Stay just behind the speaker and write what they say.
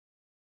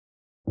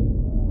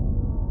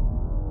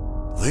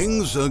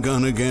Things are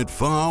gonna get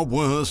far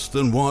worse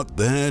than what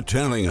they're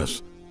telling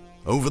us.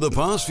 Over the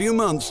past few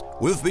months,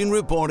 we've been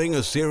reporting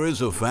a series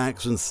of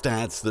facts and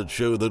stats that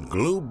show that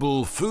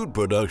global food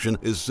production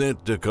is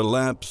set to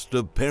collapse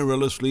to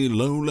perilously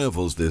low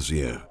levels this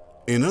year.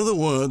 In other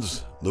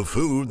words, the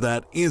food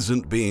that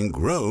isn't being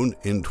grown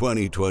in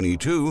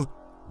 2022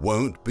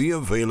 won't be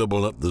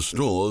available at the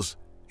stores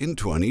in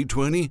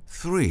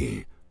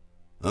 2023.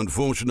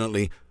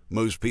 Unfortunately,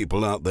 most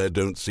people out there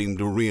don't seem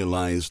to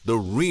realize the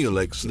real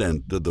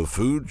extent of the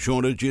food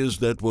shortages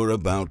that we're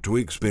about to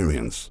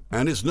experience.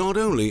 And it's not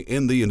only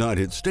in the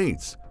United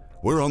States.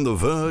 We're on the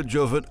verge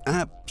of an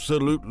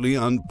absolutely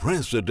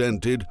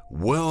unprecedented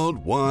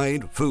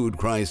worldwide food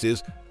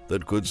crisis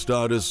that could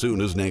start as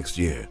soon as next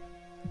year.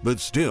 But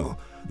still,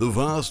 the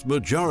vast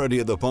majority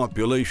of the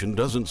population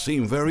doesn't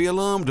seem very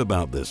alarmed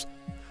about this.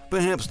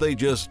 Perhaps they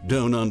just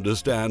don't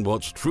understand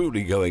what's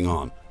truly going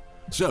on.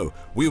 So,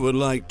 we would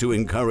like to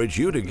encourage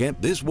you to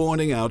get this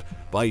warning out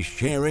by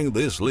sharing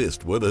this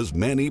list with as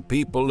many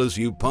people as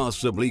you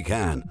possibly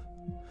can.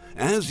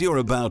 As you're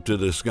about to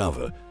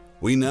discover,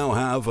 we now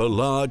have a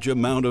large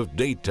amount of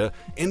data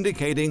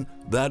indicating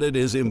that it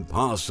is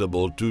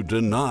impossible to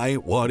deny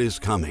what is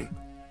coming.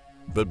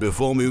 But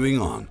before moving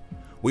on,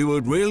 we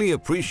would really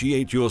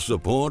appreciate your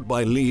support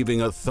by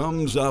leaving a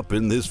thumbs up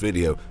in this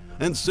video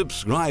and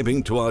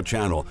subscribing to our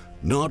channel,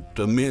 not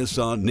to miss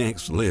our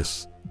next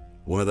list.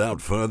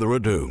 Without further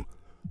ado,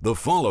 the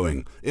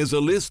following is a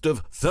list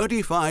of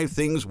 35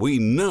 things we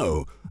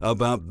know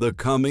about the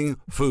coming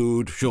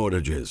food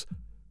shortages.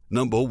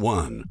 Number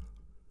 1.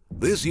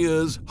 This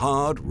year's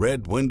hard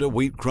red winter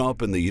wheat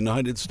crop in the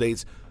United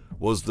States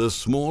was the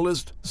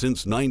smallest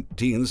since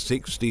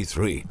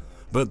 1963.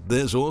 But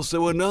there's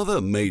also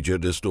another major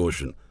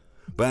distortion.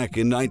 Back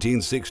in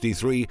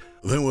 1963,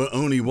 there were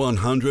only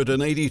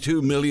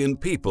 182 million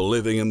people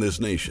living in this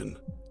nation.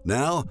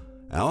 Now,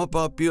 our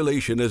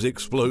population has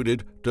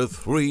exploded to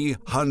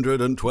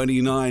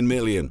 329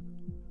 million.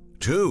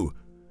 2.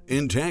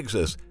 In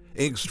Texas,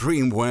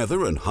 extreme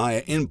weather and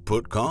higher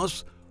input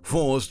costs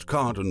forced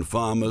cotton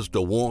farmers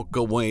to walk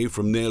away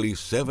from nearly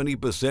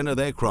 70% of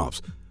their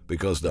crops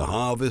because the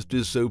harvest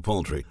is so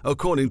paltry,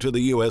 according to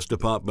the U.S.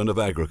 Department of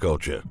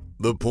Agriculture.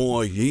 The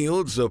poor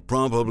yields are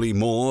probably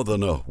more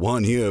than a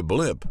one-year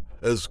blip,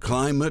 as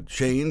climate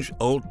change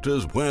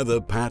alters weather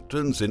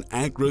patterns in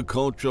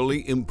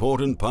agriculturally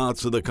important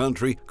parts of the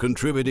country,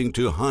 contributing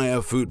to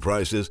higher food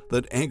prices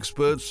that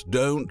experts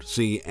don't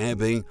see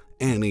ebbing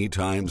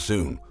anytime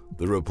soon,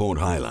 the report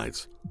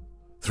highlights.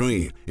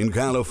 3. In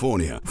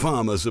California,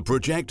 farmers are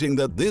projecting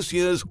that this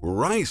year's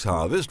rice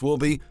harvest will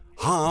be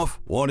half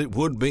what it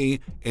would be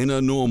in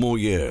a normal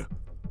year.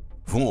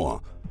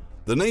 4.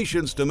 The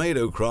nation's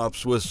tomato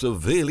crops were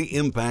severely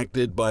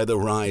impacted by the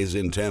rise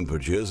in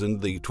temperatures, and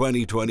the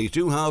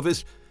 2022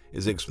 harvest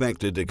is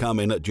expected to come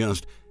in at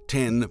just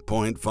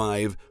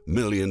 10.5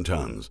 million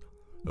tons,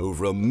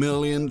 over 1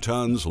 million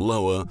tons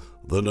lower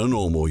than a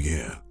normal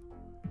year.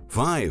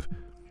 5.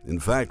 In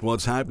fact,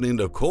 what's happening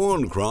to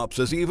corn crops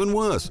is even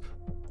worse.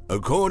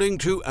 According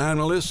to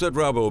analysts at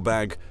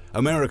Rabobank,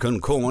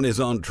 American corn is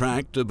on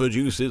track to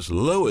produce its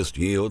lowest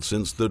yield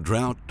since the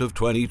drought of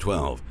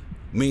 2012,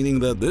 meaning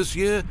that this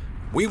year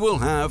we will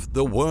have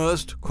the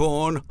worst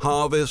corn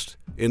harvest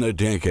in a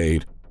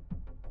decade.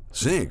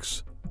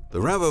 6.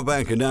 The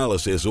Rabobank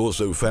analysis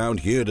also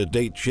found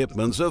year-to-date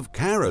shipments of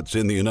carrots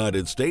in the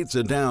United States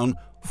are down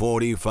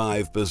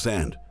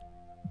 45%.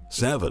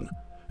 7.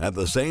 At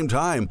the same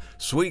time,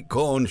 sweet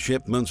corn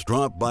shipments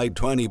dropped by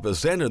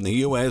 20% in the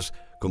U.S.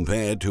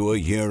 compared to a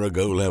year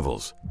ago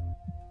levels.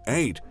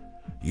 8.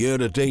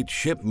 Year-to-date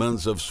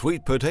shipments of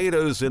sweet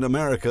potatoes in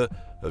America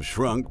have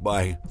shrunk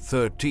by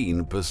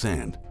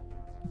 13%.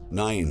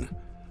 9.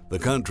 The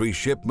country's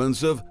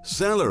shipments of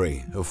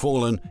celery have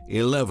fallen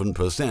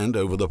 11%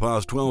 over the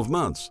past 12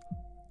 months.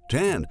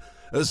 10.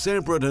 A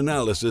separate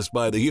analysis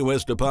by the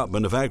U.S.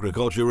 Department of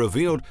Agriculture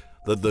revealed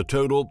that the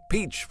total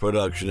peach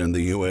production in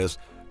the U.S.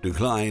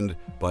 declined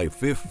by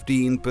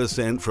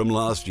 15% from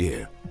last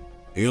year.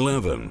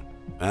 11.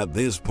 At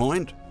this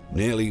point,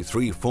 nearly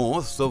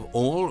 3/4 of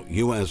all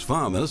U.S.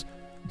 farmers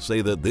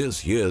say that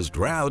this year's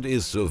drought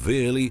is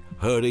severely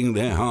hurting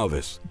their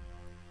harvests.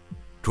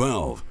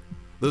 12.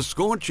 The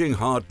scorching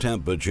hot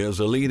temperatures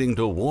are leading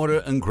to water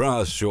and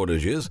grass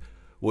shortages,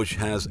 which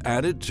has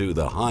added to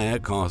the higher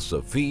costs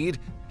of feed,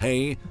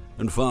 hay,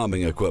 and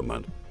farming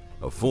equipment,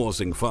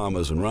 forcing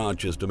farmers and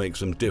ranchers to make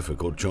some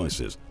difficult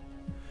choices.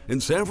 In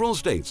several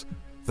states,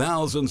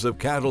 thousands of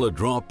cattle are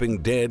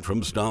dropping dead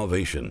from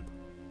starvation.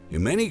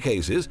 In many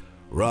cases,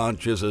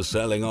 ranchers are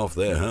selling off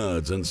their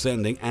herds and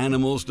sending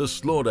animals to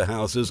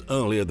slaughterhouses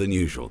earlier than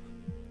usual.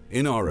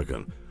 In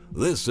Oregon,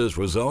 this has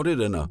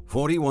resulted in a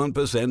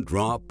 41%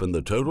 drop in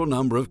the total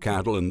number of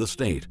cattle in the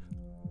state.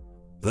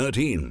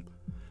 13.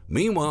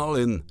 Meanwhile,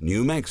 in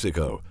New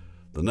Mexico,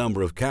 the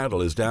number of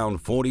cattle is down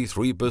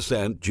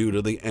 43% due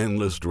to the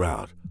endless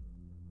drought.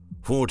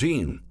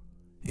 14.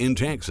 In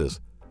Texas,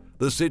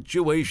 the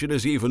situation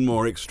is even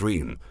more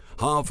extreme.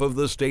 Half of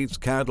the state's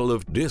cattle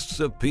have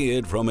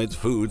disappeared from its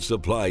food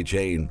supply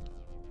chain.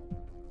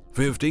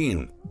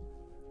 15.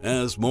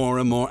 As more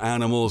and more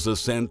animals are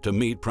sent to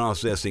meat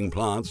processing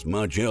plants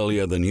much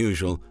earlier than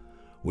usual,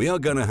 we are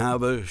going to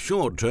have a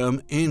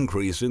short-term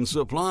increase in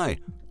supply.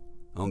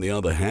 On the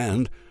other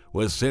hand,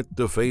 we're set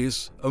to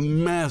face a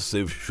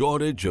massive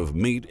shortage of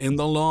meat in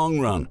the long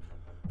run,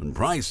 and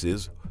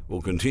prices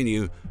will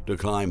continue to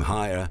climb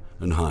higher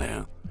and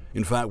higher.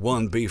 In fact,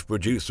 one beef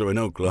producer in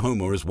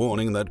Oklahoma is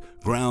warning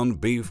that ground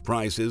beef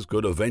prices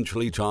could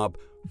eventually top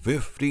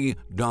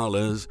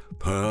 $50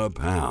 per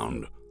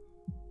pound.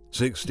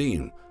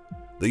 16.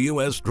 The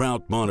U.S.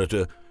 Drought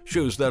Monitor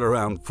shows that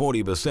around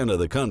 40% of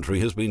the country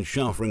has been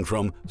suffering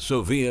from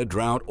severe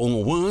drought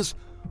or worse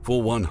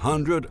for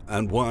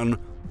 101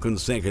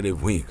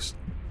 consecutive weeks.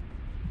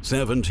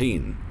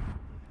 17.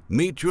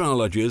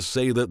 Meteorologists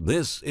say that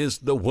this is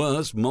the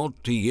worst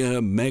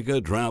multi-year mega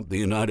drought the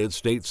United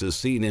States has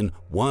seen in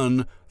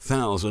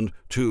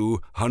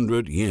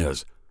 1,200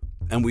 years,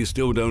 and we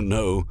still don't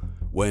know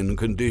when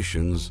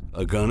conditions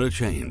are gonna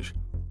change.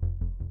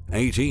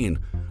 18.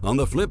 On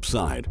the flip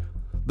side,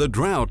 the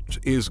drought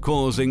is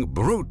causing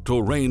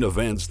brutal rain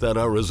events that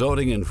are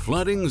resulting in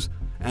floodings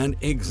and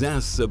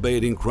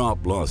exacerbating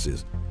crop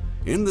losses.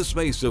 In the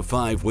space of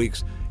 5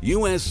 weeks,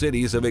 U.S.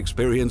 cities have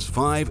experienced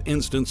 5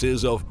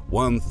 instances of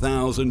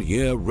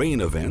 1,000-year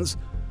rain events,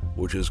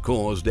 which has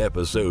caused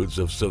episodes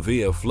of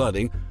severe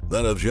flooding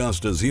that have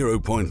just a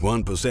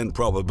 0.1%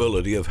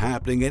 probability of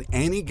happening in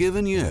any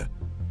given year.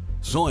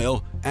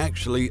 Soil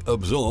actually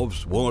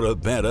absorbs water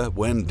better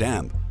when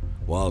damp,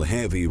 while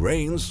heavy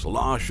rains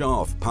slosh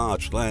off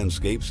parched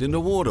landscapes into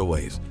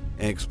waterways,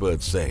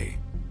 experts say.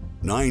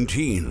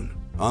 19.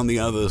 On the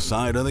other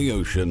side of the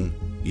ocean,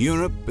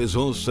 Europe is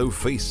also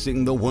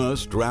facing the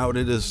worst drought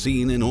it has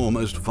seen in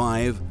almost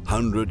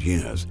 500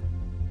 years.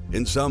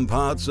 In some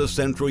parts of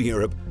Central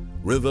Europe,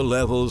 river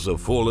levels have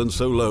fallen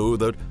so low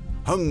that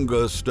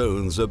hunger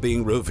stones are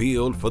being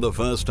revealed for the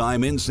first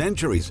time in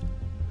centuries.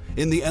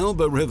 In the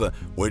Elbe River,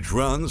 which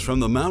runs from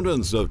the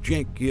mountains of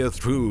Czechia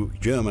through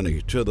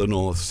Germany to the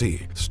North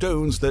Sea,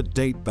 stones that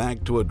date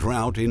back to a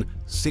drought in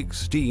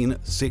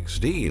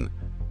 1616,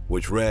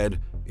 which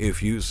read,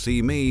 "If you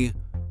see me,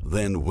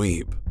 then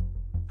weep."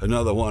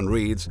 Another one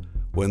reads,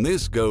 "When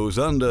this goes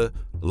under,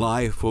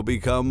 life will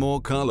become more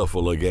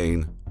colorful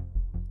again."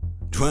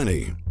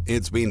 20.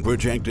 It's been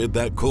projected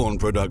that corn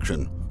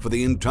production for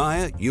the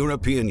entire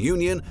European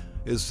Union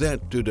is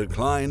set to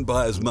decline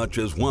by as much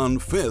as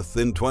 1/5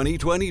 in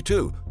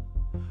 2022.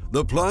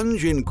 The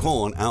plunge in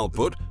corn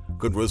output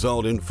could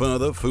result in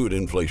further food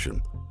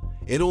inflation.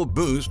 It'll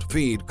boost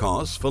feed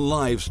costs for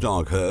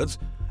livestock herds,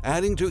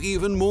 adding to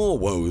even more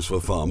woes for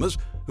farmers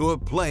who are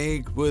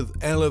plagued with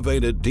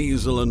elevated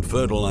diesel and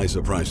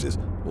fertilizer prices,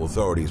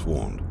 authorities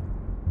warned.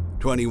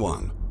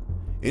 21.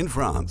 In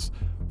France,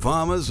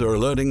 farmers are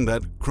alerting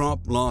that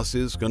crop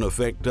losses can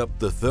affect up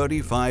to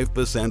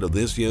 35% of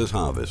this year's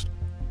harvest.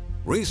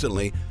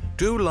 Recently,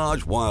 2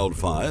 large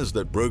wildfires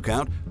that broke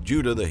out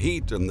due to the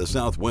heat in the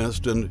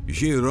southwestern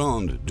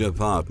Gironde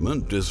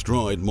department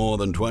destroyed more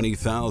than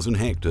 20,000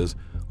 hectares,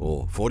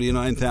 or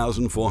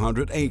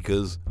 49,400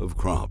 acres of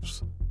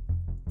crops.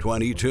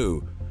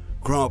 22.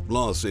 Crop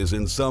losses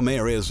in some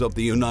areas of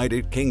the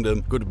United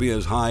Kingdom could be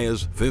as high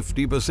as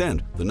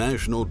 50%, the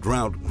National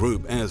Drought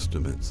Group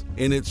estimates.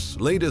 In its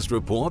latest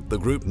report, the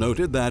group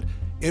noted that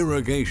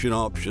irrigation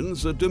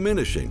options are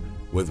diminishing,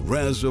 with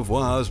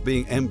reservoirs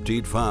being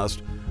emptied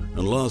fast,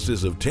 and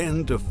losses of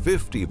 10 to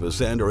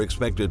 50% are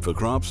expected for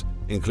crops,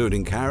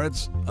 including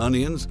carrots,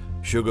 onions,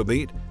 sugar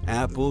beet,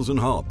 apples, and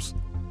hops.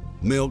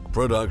 Milk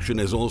production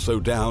is also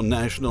down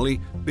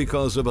nationally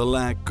because of a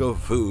lack of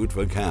food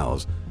for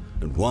cows,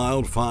 and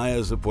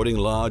wildfires are putting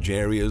large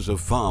areas of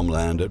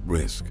farmland at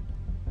risk.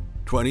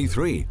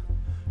 23.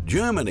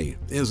 Germany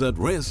is at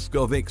risk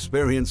of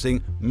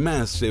experiencing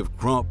massive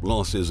crop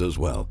losses as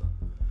well.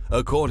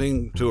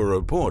 According to a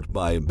report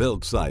by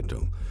Bild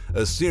Zeitung,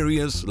 a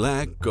serious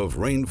lack of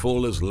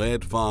rainfall has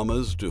led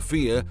farmers to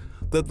fear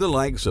that the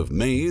likes of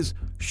maize,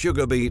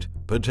 sugar beet,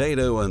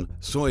 potato, and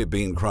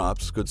soybean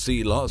crops could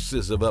see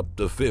losses of up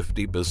to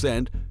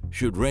 50%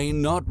 should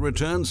rain not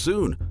return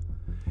soon.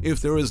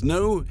 If there is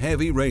no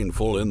heavy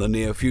rainfall in the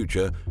near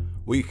future,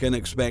 we can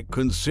expect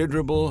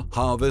considerable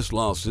harvest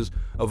losses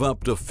of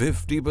up to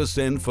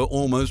 50% for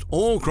almost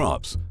all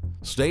crops,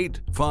 State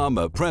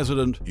Farmer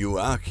President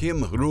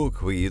Joachim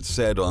Ruckwied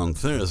said on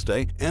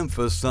Thursday,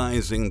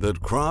 emphasizing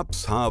that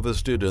crops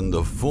harvested in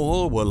the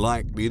fall were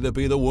likely to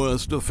be the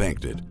worst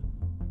affected.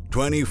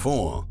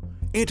 24.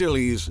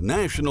 Italy's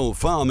National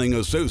Farming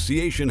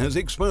Association has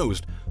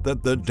exposed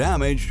that the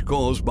damage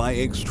caused by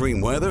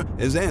extreme weather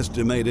is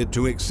estimated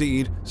to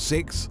exceed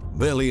 €6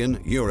 billion,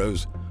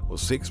 or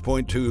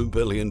 $6.2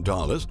 billion,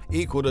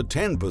 equal to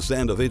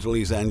 10% of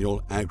Italy's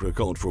annual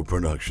agricultural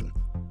production.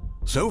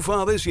 So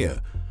far this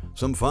year,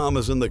 some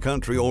farmers in the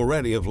country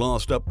already have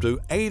lost up to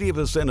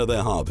 80% of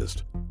their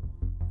harvest.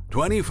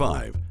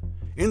 25.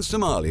 In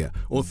Somalia,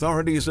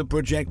 authorities are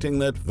projecting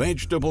that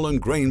vegetable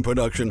and grain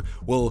production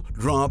will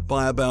drop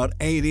by about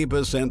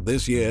 80%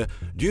 this year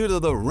due to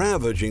the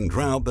ravaging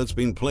drought that's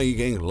been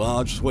plaguing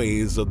large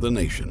swathes of the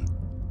nation.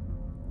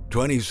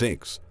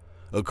 26.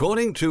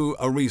 According to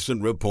a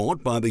recent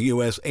report by the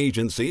U.S.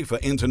 Agency for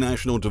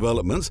International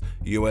Development's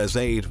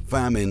USAID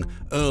Famine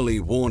Early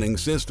Warning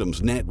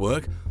Systems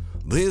Network,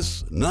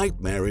 this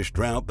nightmarish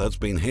drought that's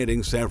been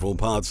hitting several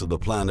parts of the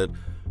planet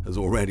has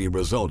already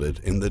resulted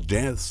in the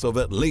deaths of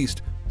at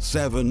least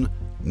 7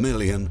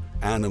 million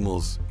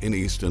animals in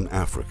eastern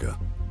Africa.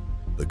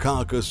 The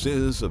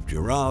carcasses of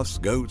giraffes,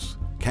 goats,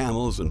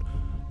 camels, and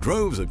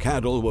droves of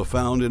cattle were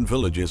found in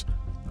villages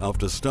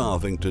after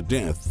starving to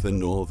death in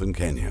northern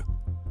Kenya.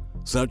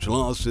 Such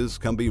losses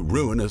can be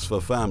ruinous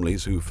for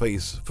families who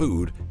face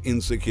food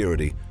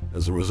insecurity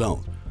as a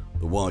result,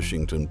 the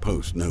Washington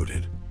Post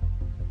noted.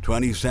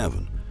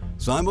 27.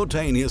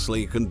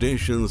 Simultaneously,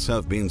 conditions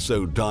have been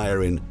so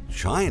dire in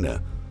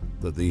China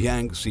that the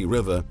Yangtze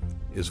River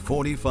is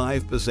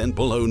 45%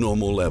 below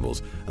normal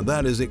levels, and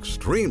that is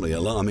extremely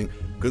alarming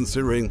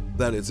considering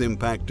that it's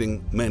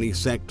impacting many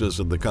sectors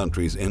of the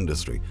country's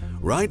industry.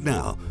 Right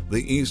now,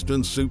 the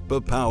Eastern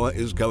superpower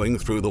is going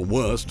through the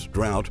worst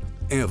drought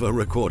ever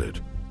recorded.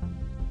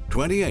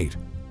 28.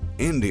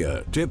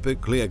 India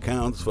typically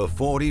accounts for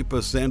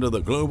 40% of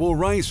the global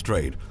rice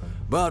trade,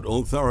 but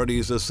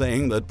authorities are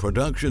saying that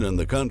production in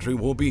the country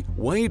will be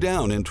way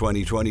down in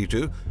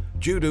 2022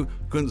 due to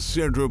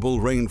considerable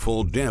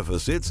rainfall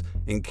deficits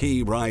in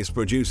key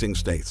rice-producing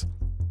states.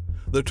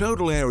 The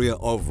total area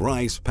of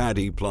rice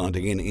paddy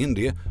planting in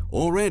India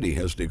already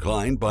has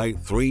declined by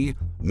 3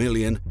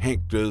 million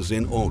hectares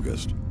in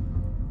August.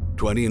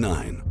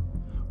 29.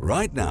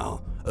 Right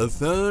now, a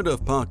third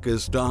of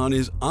Pakistan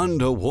is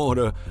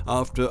underwater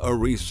after a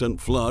recent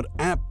flood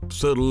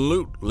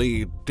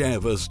absolutely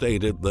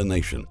devastated the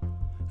nation,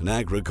 and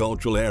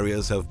agricultural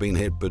areas have been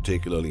hit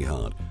particularly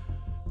hard.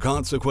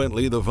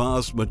 Consequently, the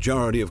vast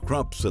majority of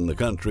crops in the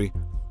country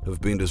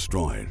have been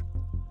destroyed.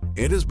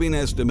 It has been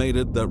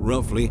estimated that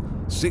roughly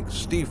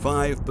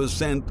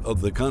 65% of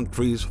the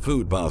country's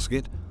food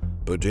basket,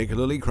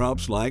 particularly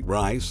crops like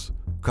rice,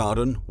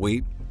 cotton,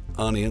 wheat,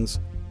 onions,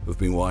 have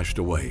been washed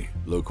away,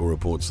 local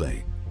reports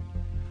say.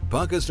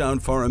 Pakistan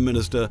Foreign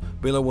Minister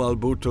Bilawal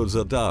Bhutto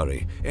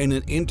Zardari, in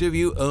an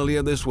interview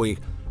earlier this week,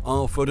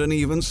 offered an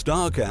even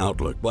starker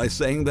outlook by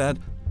saying that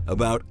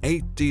about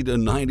 80 to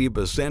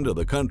 90% of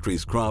the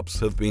country's crops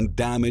have been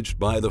damaged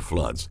by the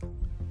floods.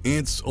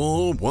 It's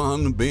all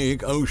one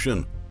big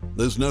ocean.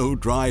 There's no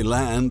dry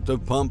land to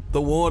pump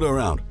the water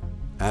out,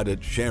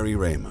 added Sherry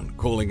Raymond,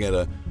 calling it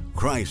a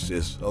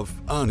crisis of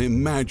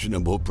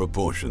unimaginable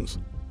proportions.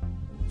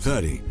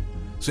 30.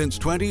 Since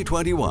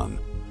 2021,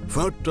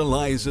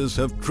 fertilizers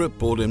have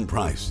tripled in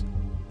price.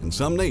 In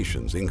some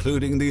nations,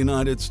 including the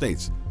United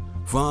States,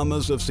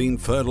 farmers have seen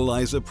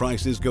fertilizer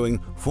prices going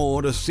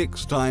 4 to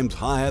 6 times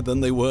higher than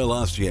they were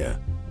last year.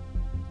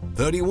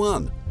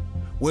 31.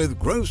 With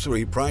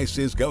grocery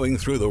prices going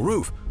through the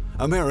roof,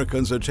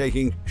 Americans are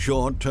taking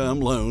short-term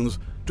loans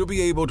to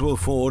be able to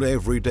afford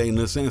everyday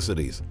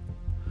necessities.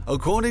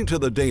 According to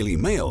the Daily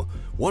Mail,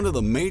 one of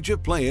the major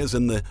players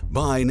in the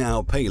buy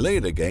now, pay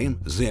later game,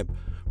 Zip,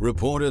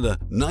 reported a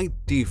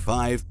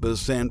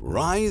 95%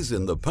 rise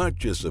in the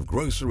purchase of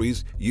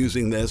groceries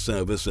using their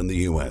service in the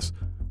U.S.,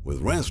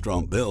 with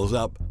restaurant bills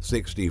up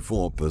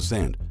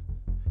 64%.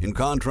 In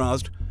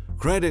contrast,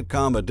 Credit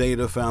Karma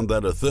data found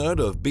that a third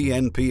of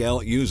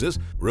BNPL users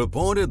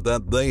reported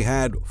that they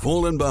had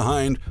fallen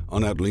behind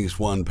on at least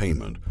one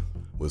payment,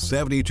 with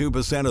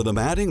 72% of them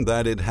adding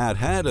that it had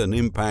had an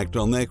impact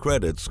on their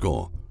credit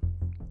score.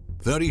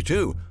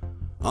 32.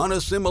 On a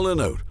similar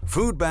note,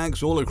 food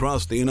banks all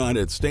across the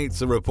United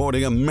States are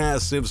reporting a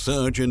massive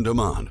surge in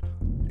demand.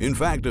 In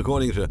fact,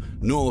 according to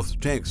North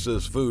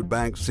Texas Food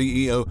Bank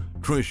CEO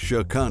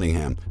Tricia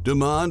Cunningham,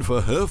 demand for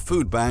her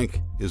food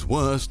bank is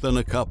worse than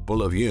a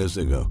couple of years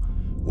ago.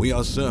 We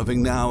are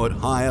serving now at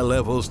higher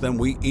levels than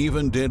we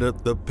even did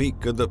at the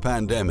peak of the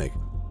pandemic.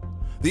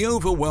 The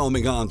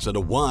overwhelming answer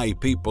to why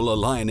people are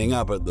lining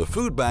up at the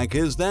food bank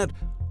is that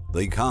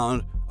they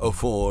can't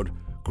afford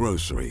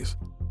groceries.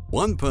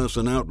 One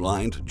person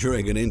outlined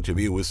during an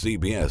interview with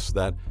CBS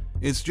that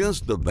it's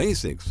just the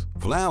basics: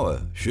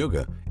 flour,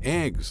 sugar,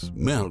 eggs,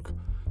 milk.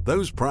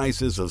 Those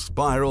prices have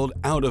spiraled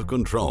out of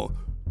control,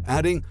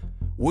 adding,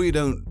 "We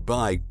don't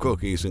buy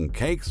cookies and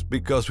cakes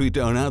because we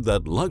don't have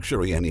that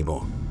luxury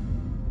anymore."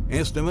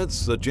 Estimates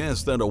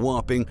suggest that a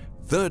whopping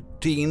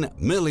 13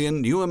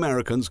 million new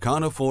Americans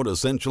can't afford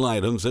essential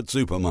items at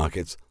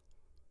supermarkets.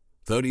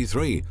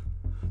 33.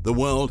 The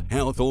World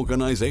Health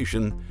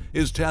Organization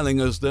is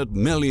telling us that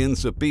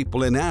millions of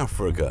people in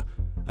Africa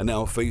are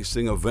now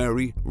facing a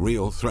very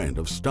real threat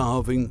of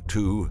starving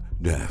to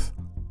death.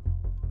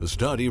 A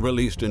study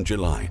released in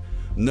July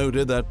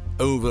noted that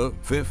over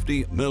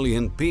 50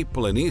 million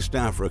people in East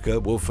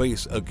Africa will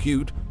face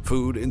acute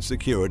food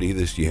insecurity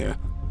this year.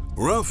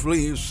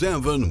 Roughly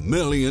 7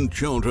 million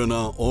children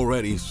are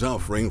already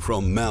suffering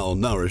from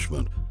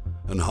malnourishment,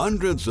 and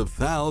hundreds of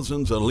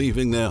thousands are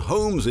leaving their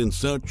homes in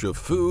search of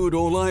food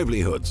or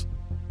livelihoods.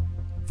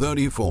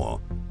 34.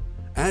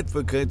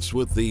 Advocates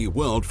with the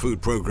World Food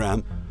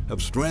Programme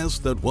have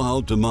stressed that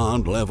while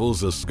demand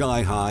levels are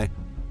sky high,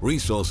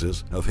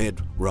 resources have hit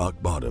rock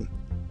bottom.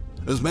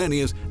 As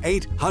many as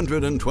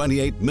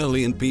 828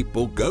 million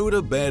people go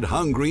to bed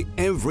hungry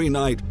every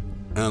night,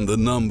 and the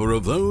number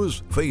of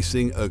those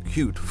facing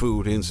acute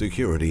food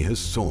insecurity has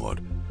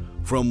soared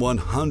from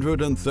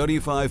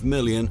 135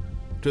 million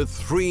to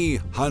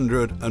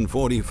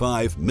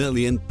 345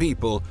 million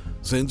people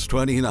since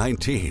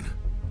 2019.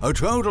 A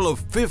total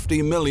of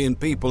 50 million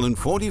people in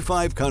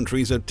 45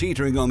 countries are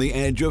teetering on the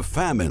edge of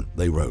famine,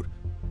 they wrote.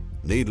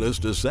 Needless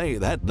to say,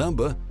 that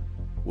number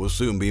will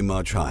soon be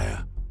much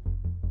higher.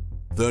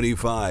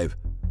 35.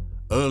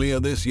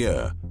 Earlier this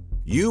year,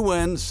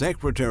 UN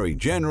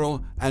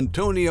Secretary-General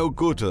António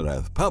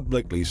Guterres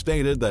publicly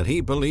stated that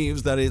he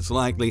believes that it's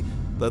likely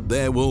that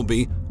there will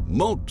be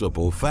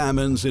multiple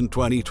famines in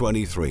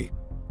 2023.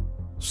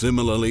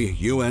 Similarly,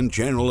 UN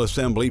General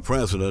Assembly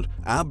President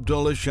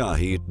Abdulla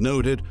Shahid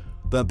noted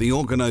that the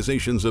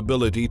organization's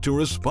ability to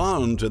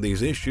respond to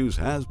these issues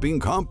has been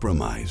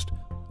compromised.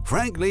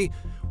 Frankly,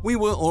 we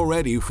were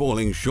already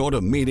falling short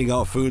of meeting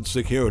our food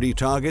security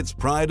targets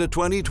prior to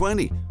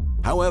 2020.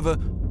 However,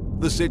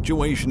 the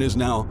situation is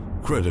now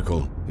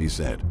critical, he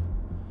said.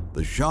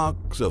 The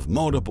shocks of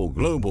multiple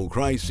global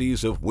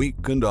crises have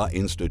weakened our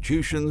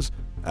institutions,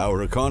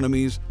 our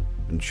economies,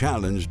 and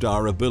challenged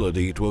our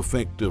ability to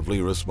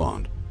effectively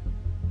respond.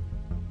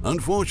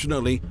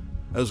 Unfortunately,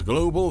 as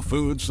global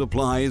food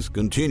supplies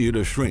continue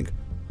to shrink,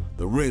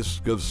 the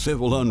risk of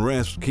civil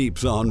unrest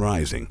keeps on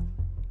rising.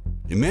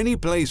 In many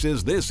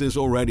places, this is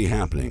already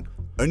happening.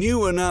 A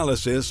new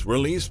analysis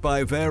released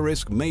by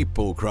Verisk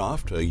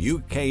Maplecroft, a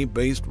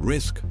UK-based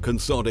risk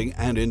consulting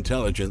and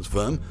intelligence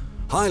firm,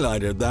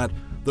 highlighted that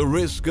the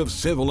risk of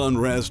civil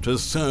unrest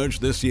has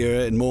surged this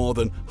year in more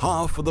than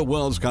half of the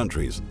world's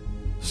countries,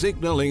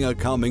 signaling a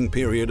coming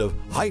period of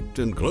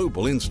heightened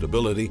global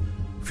instability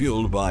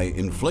fueled by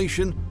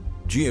inflation,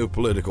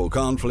 geopolitical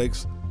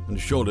conflicts, and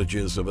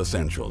shortages of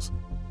essentials.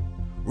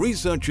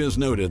 Researchers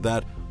noted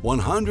that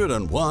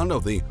 101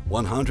 of the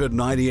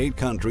 198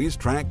 countries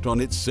tracked on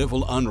its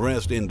Civil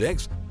Unrest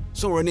Index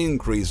saw an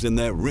increase in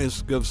their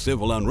risk of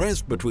civil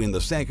unrest between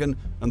the second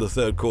and the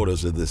third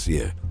quarters of this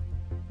year.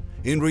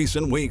 In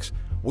recent weeks,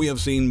 we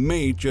have seen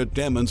major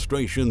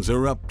demonstrations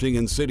erupting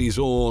in cities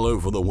all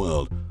over the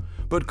world,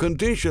 but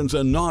conditions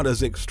are not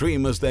as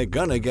extreme as they're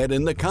gonna get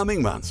in the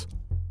coming months.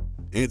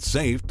 It's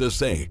safe to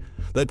say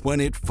that when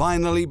it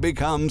finally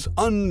becomes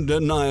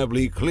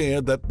undeniably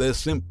clear that there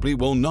simply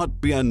will not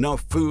be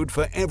enough food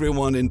for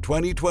everyone in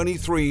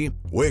 2023,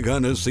 we're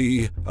gonna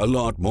see a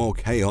lot more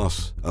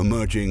chaos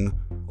emerging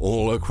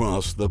all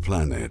across the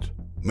planet.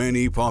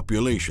 Many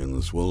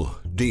populations will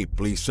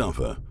deeply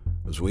suffer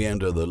as we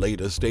enter the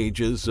later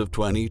stages of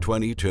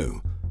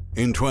 2022.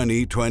 In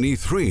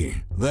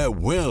 2023, there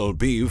will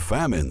be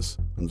famines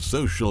and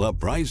social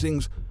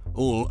uprisings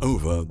all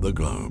over the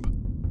globe.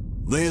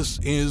 This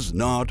is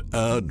not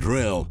a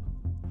drill.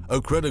 A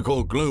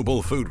critical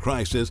global food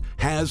crisis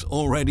has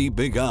already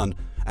begun,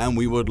 and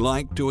we would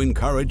like to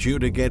encourage you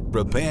to get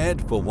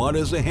prepared for what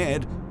is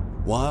ahead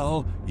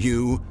while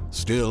you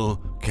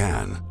still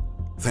can.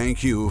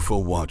 Thank you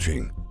for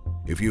watching.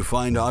 If you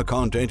find our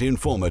content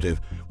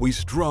informative, we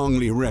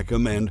strongly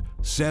recommend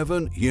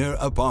 7-Year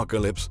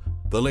Apocalypse,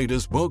 the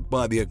latest book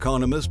by the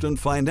economist and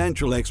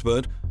financial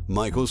expert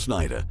Michael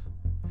Snyder.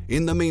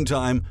 In the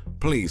meantime,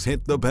 please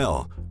hit the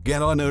bell,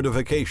 get our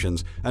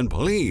notifications, and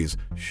please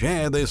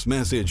share this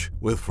message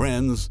with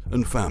friends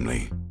and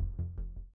family.